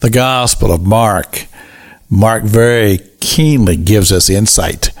the Gospel of Mark, Mark very keenly gives us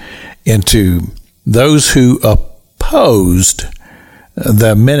insight into those who opposed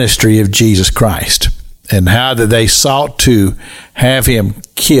the ministry of Jesus Christ and how that they sought to have him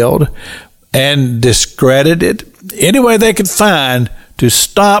killed and discredited any way they could find to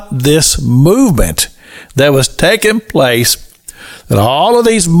stop this movement that was taking place, that all of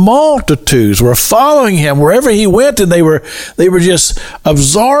these multitudes were following him wherever he went, and they were just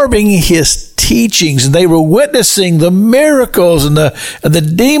absorbing his teachings, and they were witnessing the miracles and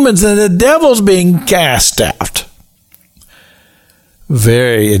the demons and the devils being cast out.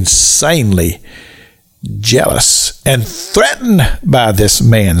 Very insanely jealous and threatened by this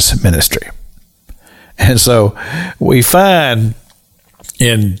man's ministry. And so we find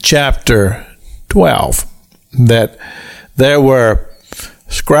in chapter 12 that there were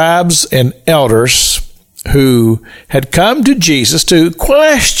scribes and elders who had come to Jesus to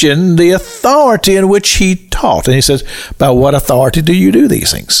question the authority in which he taught. And he says, by what authority do you do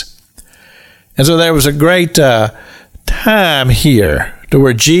these things? And so there was a great time here to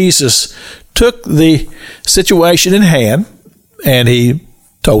where Jesus took the situation in hand and he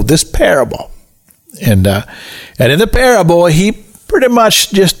told this parable. And in the parable, he pretty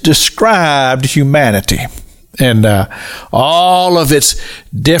much just described humanity and all of its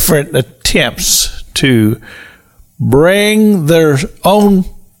different attempts to bring their own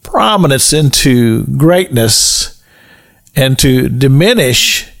prominence into greatness and to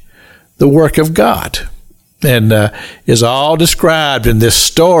diminish the work of God. And is all described in this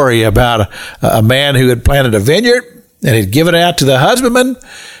story about a man who had planted a vineyard and he'd given it out to the husbandman.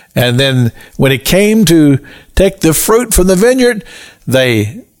 And then when it came to take the fruit from the vineyard,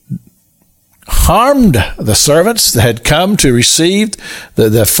 they harmed the servants that had come to receive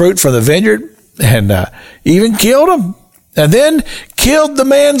the fruit from the vineyard and even killed them. And then killed the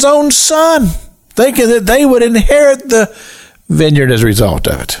man's own son, thinking that they would inherit the vineyard as a result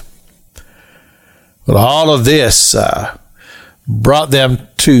of it. But all of this brought them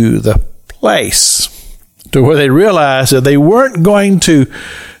to the place to where they realized that they weren't going to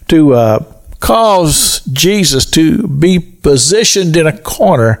cause Jesus to be positioned in a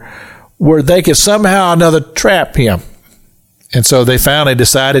corner where they could somehow or another trap him. And so they finally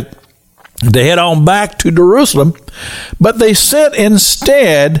decided to head on back to Jerusalem, but they sent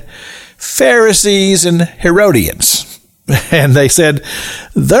instead Pharisees and Herodians. And they said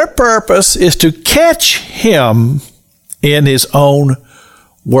their purpose is to catch him in his own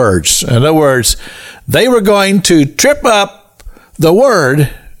words. In other words, they were going to trip up the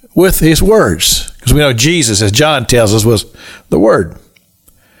word with his words. Because we know Jesus, as John tells us, was the Word.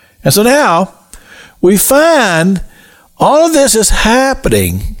 And so now we find all of this is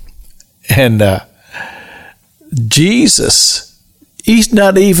happening. And Jesus, he's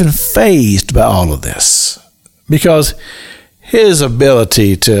not even fazed by all of this. Because his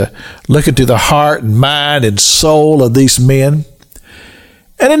ability to look into the heart and mind and soul of these men,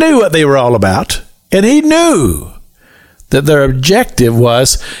 and he knew what they were all about. And he knew that their objective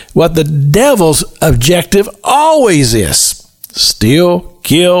was what the devil's objective always is: steal,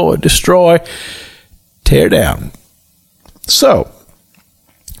 kill, destroy, tear down. So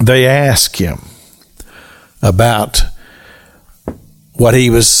they asked him about what he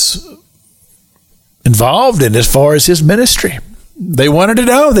was involved in as far as his ministry. They wanted to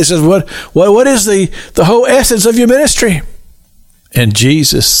know. They said, what is the whole essence of your ministry? And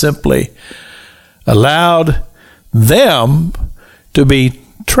Jesus simply allowed them to be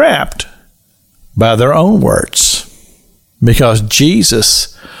trapped by their own words, because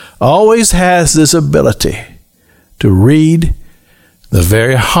Jesus always has this ability to read the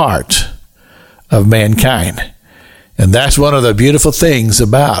very heart of mankind. And that's one of the beautiful things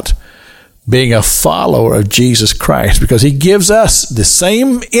about being a follower of Jesus Christ, because he gives us the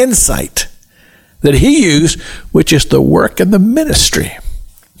same insight that he used, which is the work and the ministry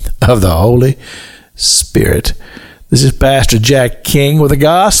of the Holy Spirit. This is Pastor Jack King with the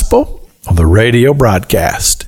Gospel on the radio broadcast.